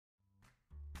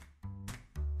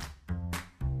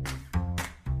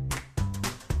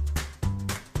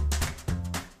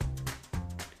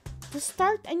To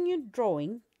start a new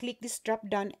drawing, click this drop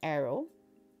down arrow,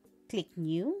 click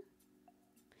new,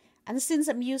 and since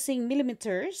I'm using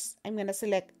millimeters, I'm going to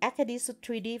select Autocad so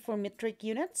 3D for metric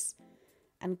units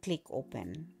and click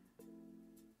open.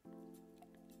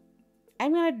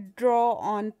 I'm going to draw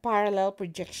on parallel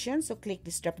projection, so click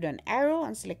this drop down arrow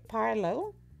and select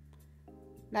parallel.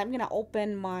 Now I'm going to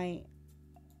open my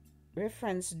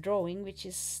reference drawing, which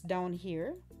is down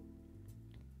here,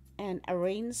 and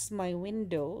arrange my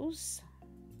windows.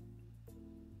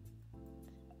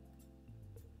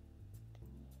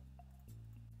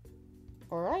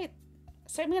 Alright,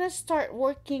 so I'm going to start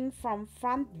working from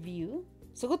front view.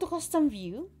 So go to custom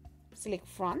view, select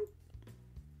front,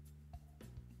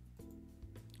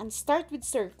 and start with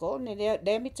circle. The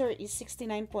diameter is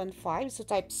 69.5, so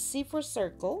type C for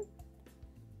circle.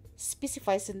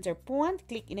 Specify center point,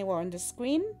 click anywhere on the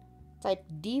screen, type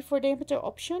D for diameter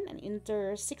option and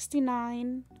enter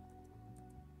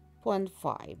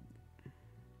 69.5.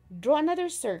 Draw another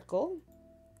circle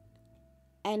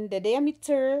and the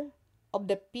diameter of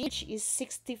the pitch is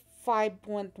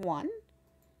 65.1.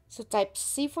 So type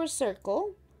C for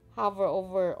circle, hover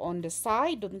over on the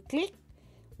side, don't click.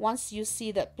 Once you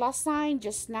see that plus sign,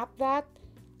 just snap that,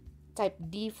 type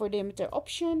D for diameter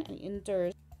option and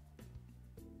enter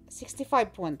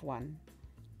 65.1.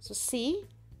 So C,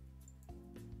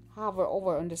 hover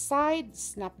over on the side,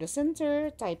 snap the center,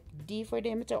 type D for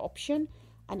diameter option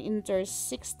and enter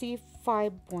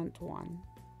 65.1,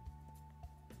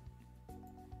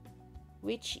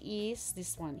 which is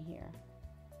this one here.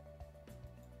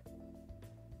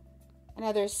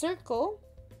 Another circle,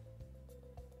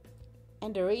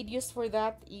 and the radius for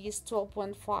that is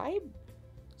 12.5.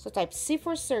 So type C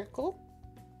for circle,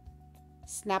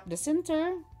 snap the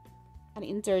center and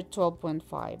enter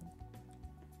 12.5.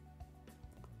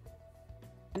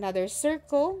 Another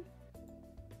circle,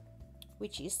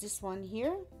 which is this one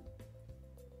here,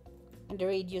 and the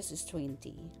radius is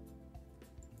 20.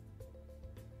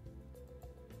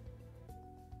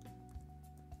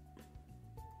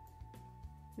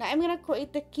 Now I'm going to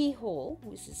create the keyhole,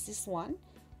 which is this one,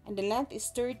 and the length is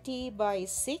 30 by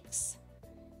 6.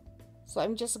 So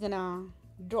I'm just going to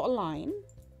draw a line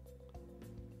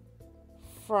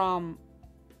from,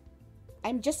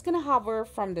 I'm just going to hover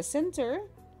from the center,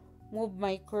 move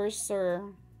my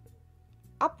cursor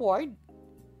upward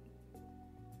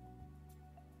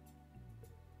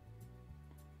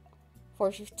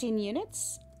for 15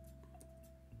 units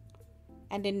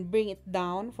and then bring it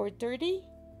down for 30.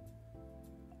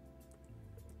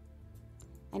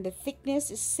 And the thickness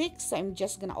is 6, so I'm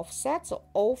just gonna offset. So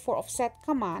O for offset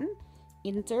command,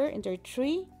 enter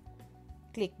 3,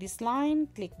 click this line,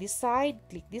 click this side,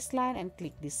 click this line, and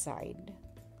click this side.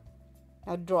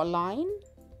 Now draw a line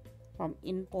from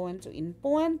endpoint to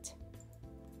endpoint,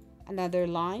 another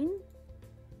line,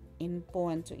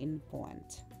 endpoint to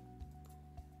endpoint.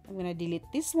 I'm gonna delete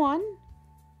this one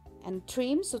and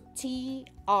trim, so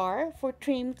TR for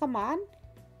trim command,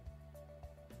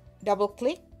 double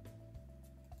click,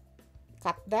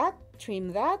 cut that,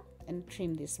 trim that, and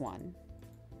trim this one.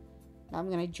 Now I'm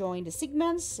going to join the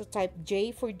segments, so type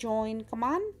J for join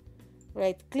command,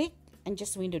 right click, and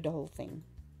just window the whole thing.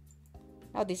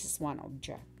 Now this is one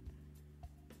object.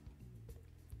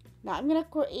 Now I'm going to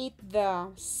create a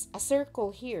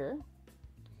circle here,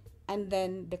 and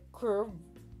then the curve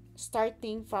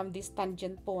starting from this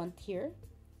tangent point here.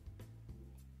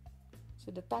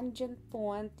 So the tangent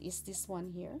point is this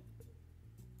one here,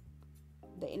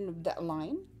 the end of that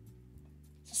line.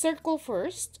 So circle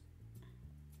first,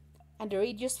 and the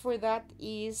radius for that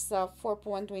is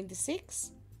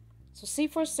 4.26. So C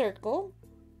for circle,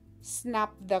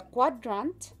 snap the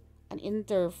quadrant and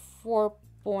enter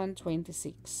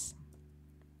 4.26,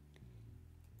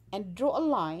 and draw a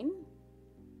line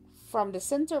from the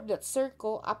center of that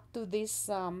circle up to this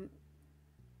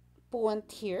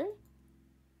point here.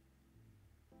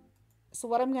 So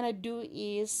what I'm gonna do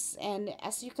is, and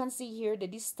as you can see here, the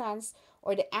distance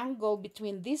or the angle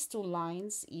between these two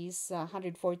lines is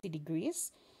 140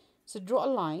 degrees. So draw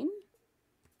a line,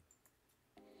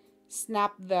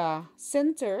 snap the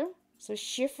center, so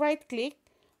shift right click,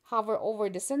 hover over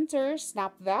the center,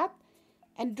 snap that,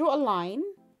 and draw a line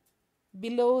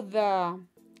below the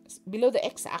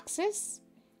x-axis.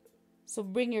 So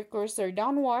bring your cursor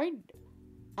downward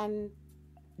and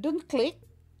don't click,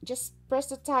 just press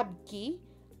the tab key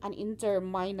and enter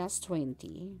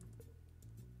 -20.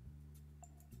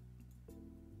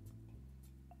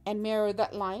 And mirror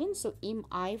that line, so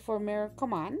MI for mirror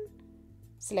command.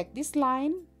 Select this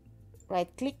line,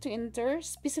 right click to enter,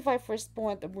 specify first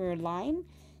point of mirror line.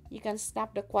 You can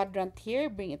snap the quadrant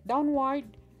here, bring it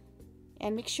downward,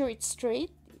 and make sure it's straight.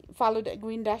 follow the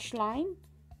green dash line,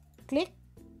 click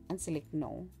and select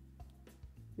no.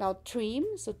 Now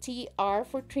trim, so TR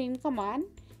for trim command,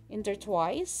 enter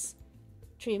twice,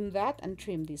 trim that and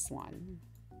trim this one.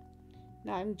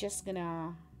 Now I'm just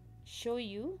gonna show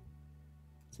you.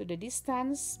 So the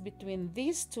distance between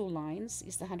these two lines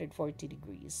is 140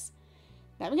 degrees.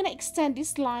 Now I'm gonna extend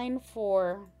this line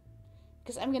for,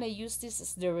 because I'm gonna use this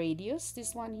as the radius,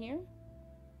 this one here,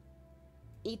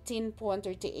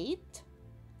 18.38.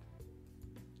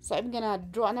 So I'm gonna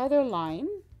draw another line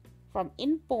from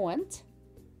end point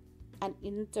and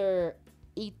enter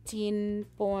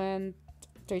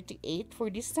 18.38 for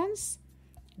distance.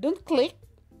 Don't click,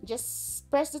 just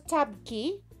press the tab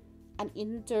key and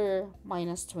enter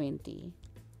 -20.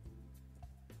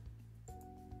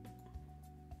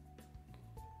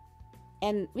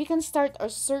 And we can start our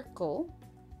circle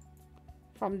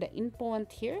from the end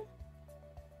point here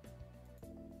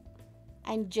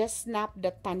and just snap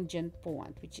the tangent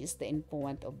point, which is the end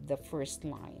point of the first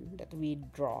line that we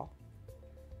draw.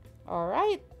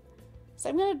 Alright, so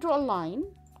I'm going to draw a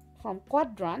line from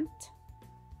quadrant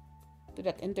to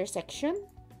that intersection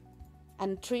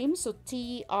and trim, so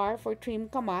TR for trim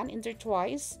command, enter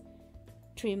twice,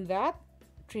 trim that,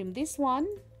 trim this one.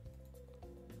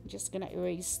 I'm just gonna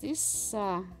erase this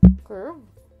curve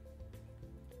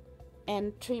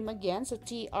and trim again, so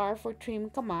TR for trim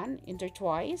command, enter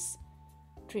twice,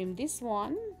 trim this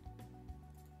one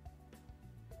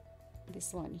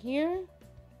here.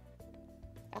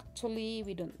 Actually,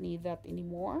 we don't need that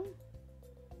anymore.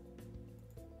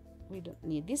 We don't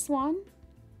need this one.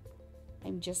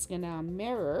 I'm just gonna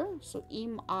mirror, so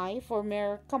MI for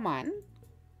mirror command,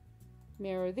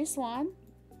 mirror this one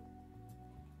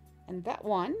and that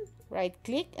one. Right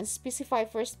click and specify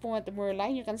first point of the mirror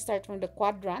line. You can start from the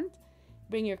quadrant,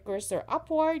 bring your cursor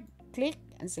upward, click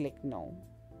and select no.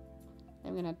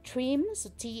 I'm gonna trim, so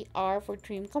TR for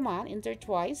trim command, enter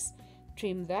twice,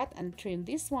 trim that and trim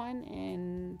this one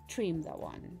and trim that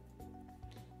one.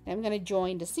 Now I'm gonna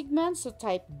join the segment, so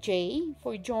type J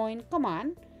for join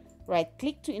command, right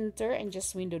click to enter and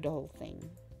just window the whole thing.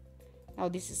 Now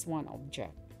this is one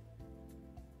object.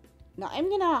 Now I'm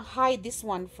gonna hide this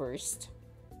one first.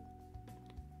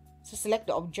 So select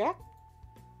the object,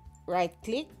 right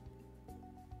click,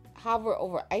 hover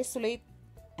over isolate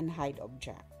and hide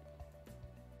object.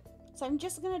 So I'm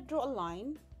just gonna draw a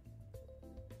line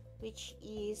which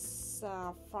is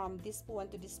from this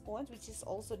point to this point, which is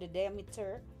also the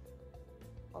diameter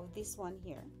of this one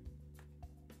here.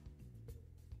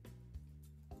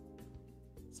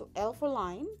 So L for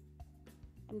line.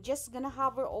 I'm just gonna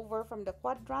hover over from the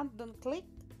quadrant, don't click,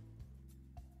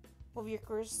 move your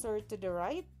cursor to the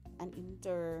right and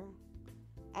enter,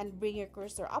 and bring your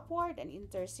cursor upward and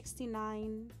enter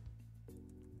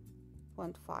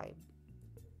 69.5.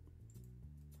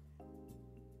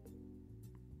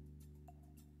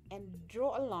 And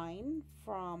draw a line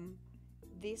from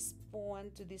this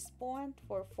point to this point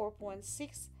for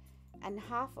 4.6, and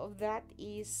half of that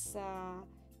is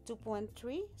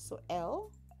 2.3, so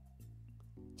L.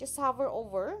 Just hover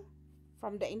over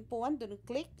from the end point, don't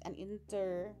click and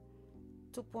enter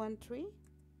 2.3.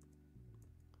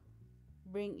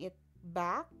 Bring it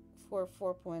back for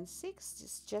 4.6.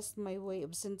 It's just my way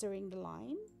of centering the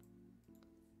line.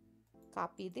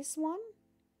 Copy this one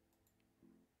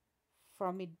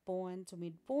from midpoint to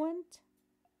midpoint.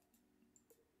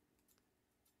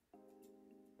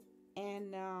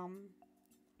 And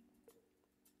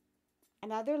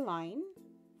another line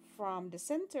from the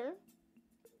center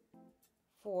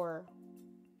for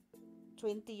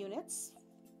 20 units,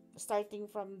 starting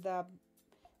from the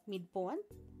midpoint.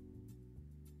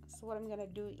 So what I'm gonna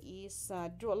do is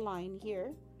draw a line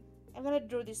here. I'm gonna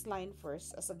draw this line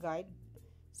first as a guide.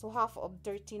 So half of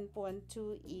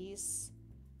 13.2 is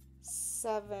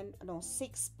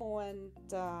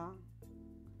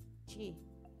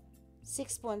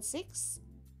 6.6.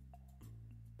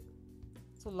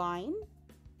 So line,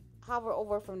 hover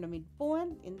over from the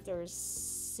midpoint, enter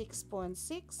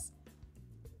 6.6,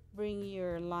 bring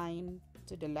your line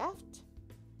to the left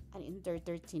and enter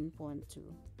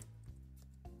 13.2.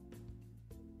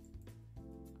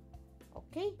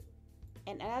 Okay,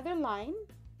 and another line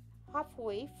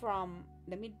halfway from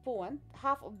the midpoint,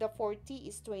 half of the 40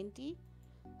 is 20,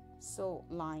 so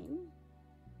line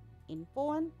in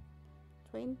point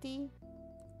 20,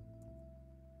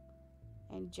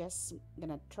 and just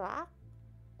gonna track,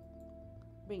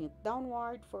 bring it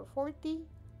downward for 40,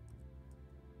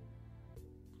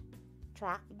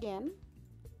 track again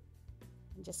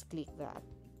and just click that.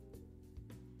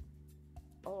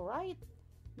 All right,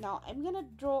 now I'm gonna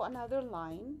draw another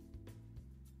line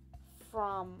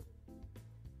from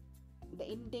the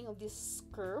ending of this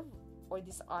curve or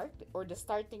this arc, or the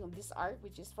starting of this arc,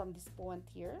 which is from this point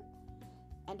here,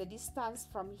 and the distance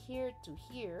from here to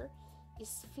here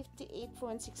is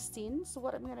 58.16. So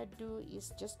what I'm gonna do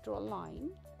is just draw a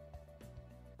line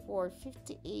for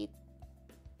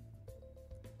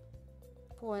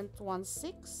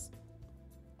 58.16,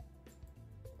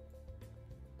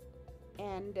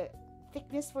 and the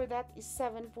thickness for that is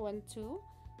 7.2.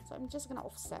 So I'm just gonna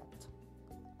offset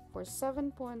for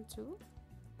 7.2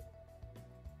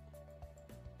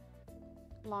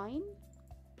 line,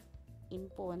 in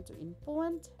point to in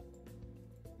point,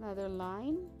 another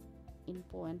line, in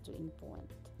point to in point,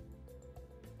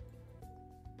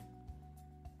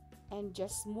 and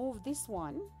just move this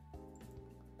one,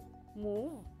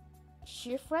 move,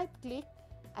 shift right click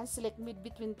and select mid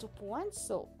between 2 points,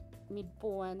 so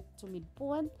midpoint to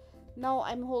midpoint. Now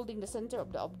I'm holding the center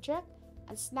of the object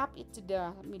and snap it to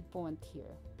the midpoint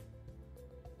here.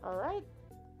 Alright,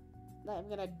 now I'm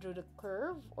gonna draw the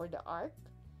curve or the arc.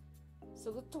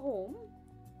 So go to home,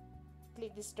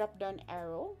 click this drop down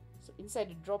arrow. So inside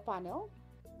the draw panel,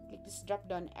 click this drop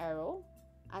down arrow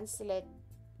and select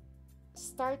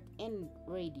start end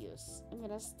radius. I'm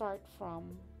gonna start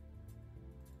from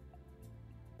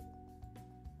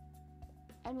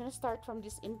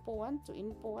this endpoint to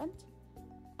endpoint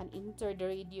and enter the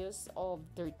radius of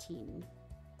 13.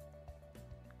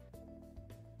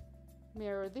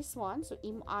 Mirror this one, so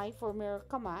MI for mirror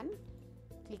command,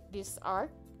 click this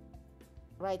arc,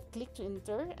 right click to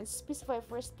enter and specify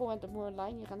first point of mirror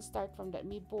line. You can start from that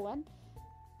midpoint,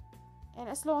 and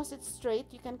as long as it's straight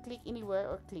you can click anywhere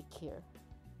or click here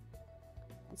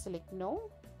and select no.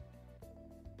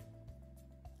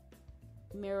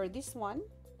 Mirror this one,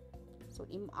 so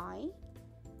MI,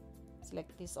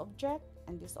 select this object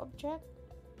and this object,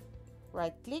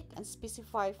 right click and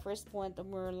specify first point of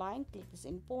mirror line, click this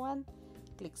endpoint,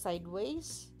 click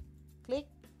sideways, click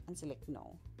and select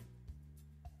no.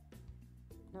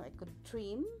 Now I could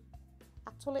trim.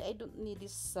 Actually I don't need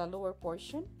this lower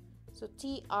portion, so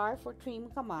TR for trim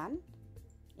command,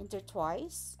 enter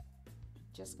twice.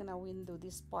 Just gonna window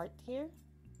this part here,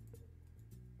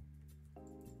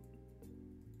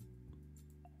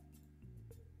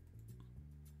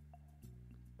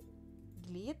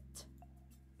 delete,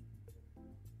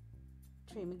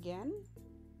 trim again,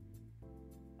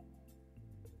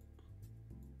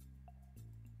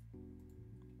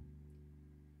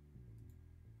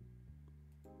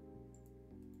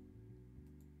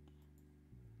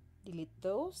 delete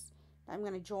those. Now I'm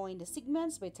going to join the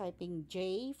segments by typing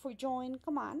J for join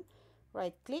command,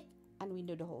 right click and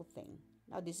window the whole thing.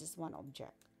 Now this is one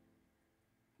object.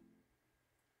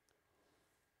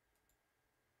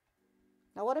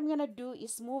 Now what I'm going to do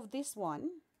is move this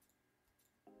one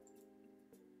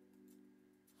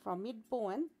from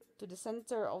midpoint to the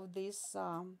center of this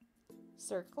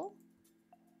circle,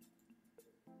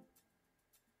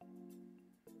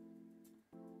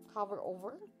 hover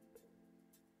over,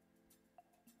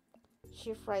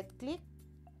 shift right click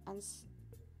and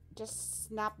just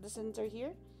snap the center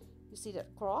here. You see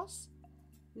that cross.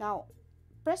 Now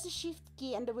press the shift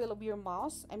key and the wheel of your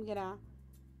mouse. I'm gonna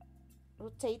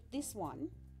rotate this one.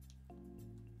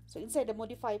 So inside the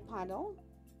modify panel,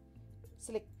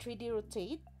 select 3D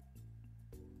rotate,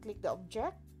 click the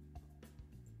object,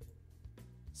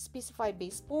 specify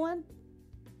base point,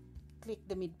 click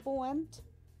the midpoint,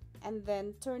 and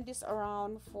then turn this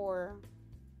around for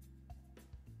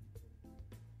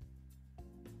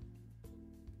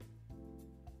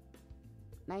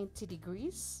 90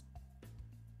 degrees.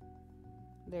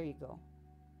 There you go.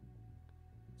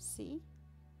 See?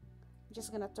 I'm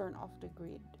just gonna turn off the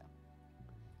grid.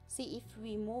 See, if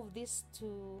we move this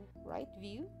to right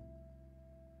view.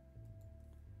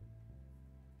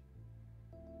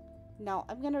 Now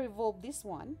I'm gonna revolve this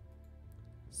one.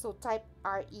 So type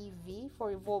REV for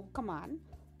revolve command,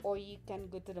 or you can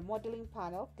go to the modeling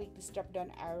panel, click this drop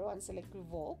down arrow and select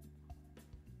revolve.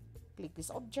 Click this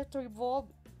object to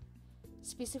revolve.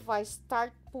 Specify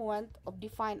start point of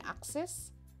define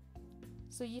axis.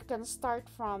 So you can start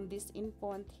from this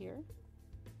endpoint here.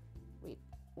 Wait,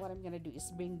 what I'm gonna do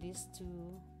is bring this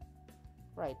to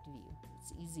right view.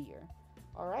 It's easier.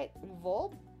 Alright,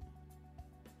 revolve.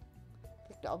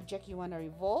 Click the object you want to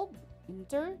revolve.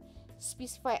 Enter.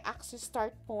 Specify axis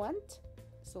start point.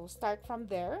 So start from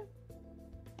there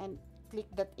and click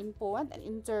that endpoint and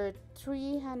enter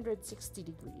 360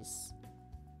 degrees.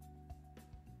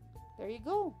 There you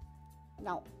go.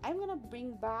 Now I'm gonna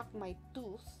bring back my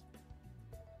tooth,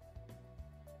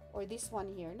 or this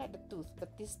one here, not the tooth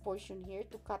but this portion here,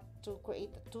 to create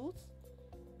a tooth.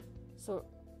 So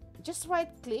just right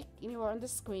click anywhere on the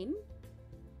screen,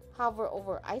 hover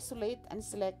over isolate and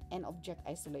select an object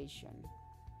isolation.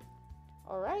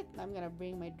 Alright, now I'm gonna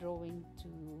bring my drawing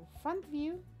to front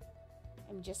view.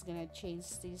 I'm just gonna change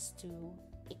this to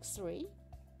X-ray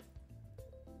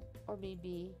or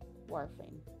maybe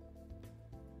wireframe.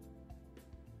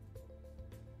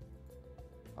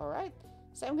 Alright,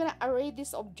 so I'm gonna array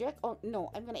this object, or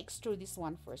no, I'm gonna extrude this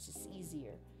one first, it's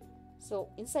easier. So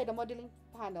inside the modeling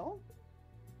panel,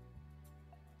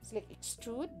 select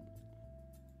extrude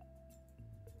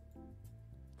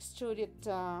it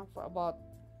for about,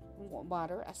 won't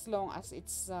matter, as long as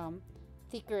it's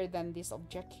thicker than this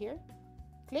object here.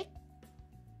 Click.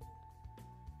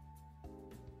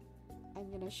 I'm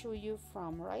gonna show you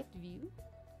from right view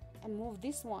and move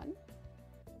this one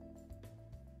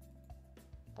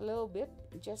a little bit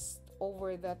just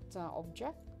over that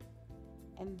object,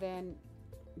 and then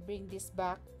bring this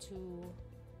back to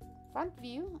front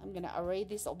view. I'm gonna array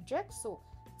this object, so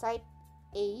type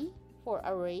A for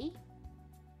array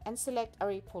and select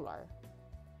array polar.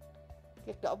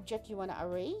 Click the object you want to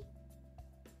array,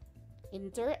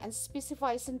 enter, and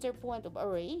specify center point of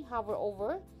array. Hover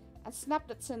over and snap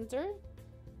that center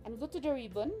and go to the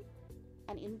ribbon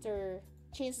and enter,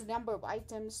 change the number of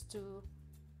items to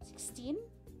 16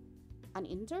 and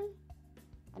enter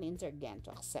again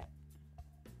to accept.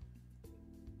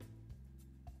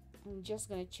 I'm just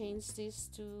gonna change this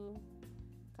to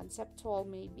conceptual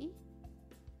maybe.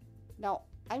 Now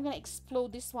I'm gonna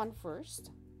explode this one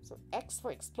first. So X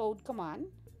for explode command,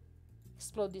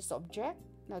 explode this object.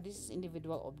 Now this is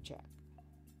individual object.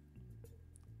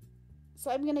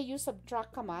 So I'm gonna use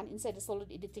subtract command inside the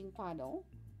solid editing panel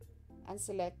and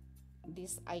select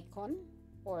this icon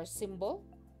or symbol.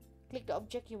 Click the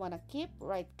object you want to keep,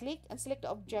 right click, and select the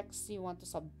objects you want to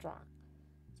subtract.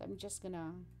 So I'm just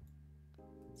gonna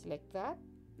select that,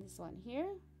 this one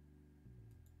here.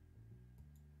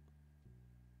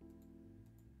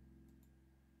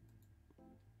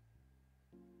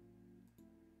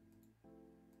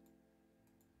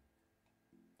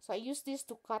 So I use this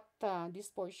to cut this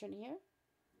portion here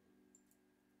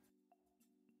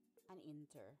and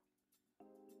enter.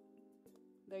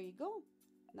 There you go.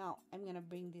 Now I'm gonna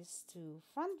bring this to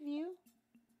front view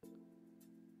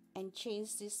and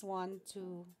change this one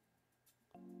to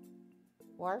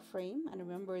wireframe. And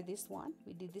remember this one,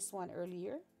 we did this one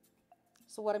earlier.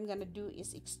 So what I'm gonna do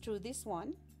is extrude this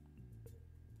one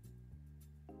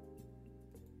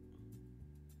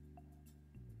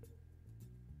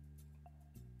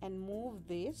and move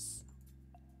this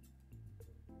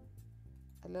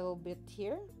a little bit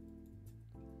here.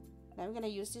 Now I'm gonna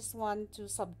use this one to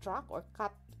subtract or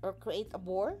cut or create a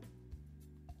bore.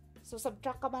 So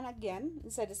subtract command again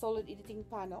inside the solid editing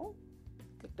panel.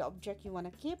 Click the object you want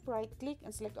to keep, right click,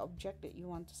 and select the object that you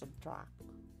want to subtract.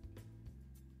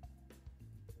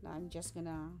 Now I'm just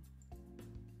gonna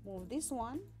move this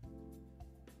one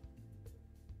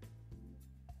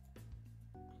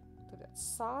to that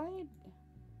side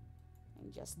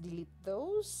and just delete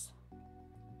those.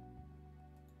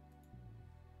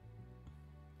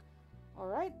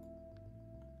 Alright,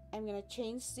 I'm gonna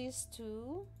change this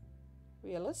to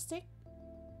realistic.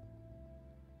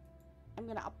 I'm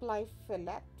gonna apply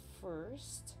fillet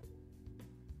first,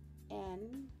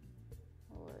 and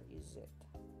where is it?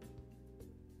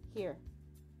 Here.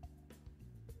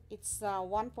 It's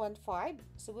 1.5.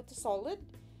 So go to solid,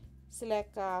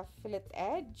 select fillet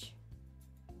edge,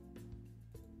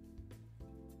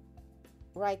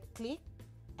 right click,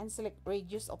 and select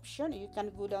radius option. You can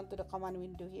go down to the command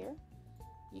window here.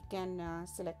 You can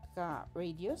select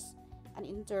radius and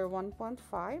enter 1.5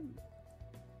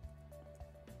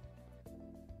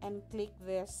 and click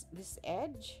this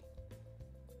edge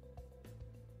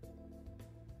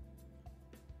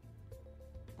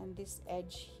and this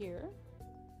edge here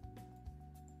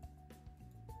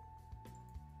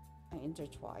and enter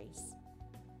twice.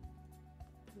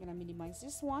 I'm gonna minimize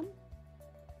this one.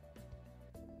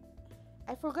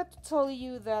 I forgot to tell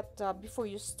you that before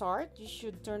you start, you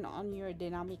should turn on your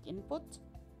dynamic input,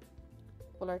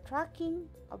 polar tracking,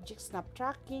 object snap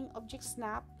tracking, object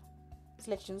snap,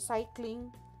 selection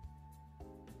cycling,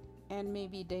 and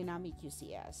maybe dynamic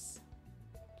UCS.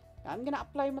 Now I'm gonna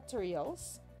apply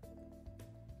materials.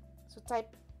 So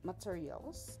type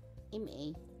materials,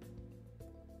 MA,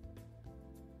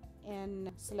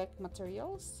 and select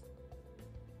materials.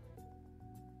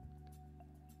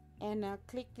 And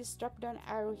click this drop down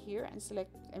arrow here and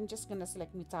select, I'm just gonna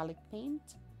select metallic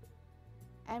paint.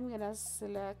 I'm gonna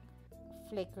select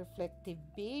flake reflective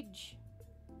beige,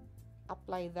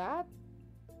 apply that,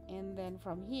 and then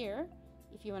from here,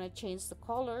 if you want to change the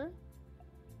color,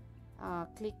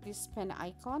 click this pen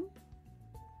icon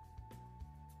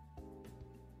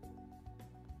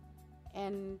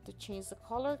And to change the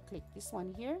color, click this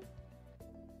one here.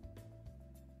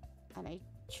 And I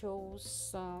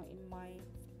chose, in my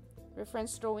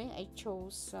reference drawing, I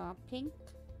chose pink.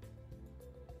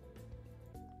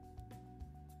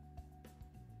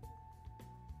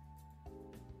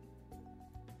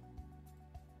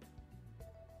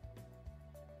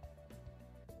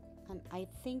 And I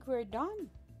think we're done.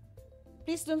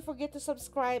 Please don't forget to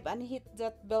subscribe and hit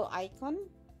that bell icon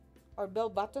or bell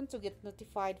button to get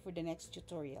notified for the next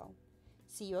tutorial.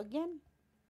 See you again.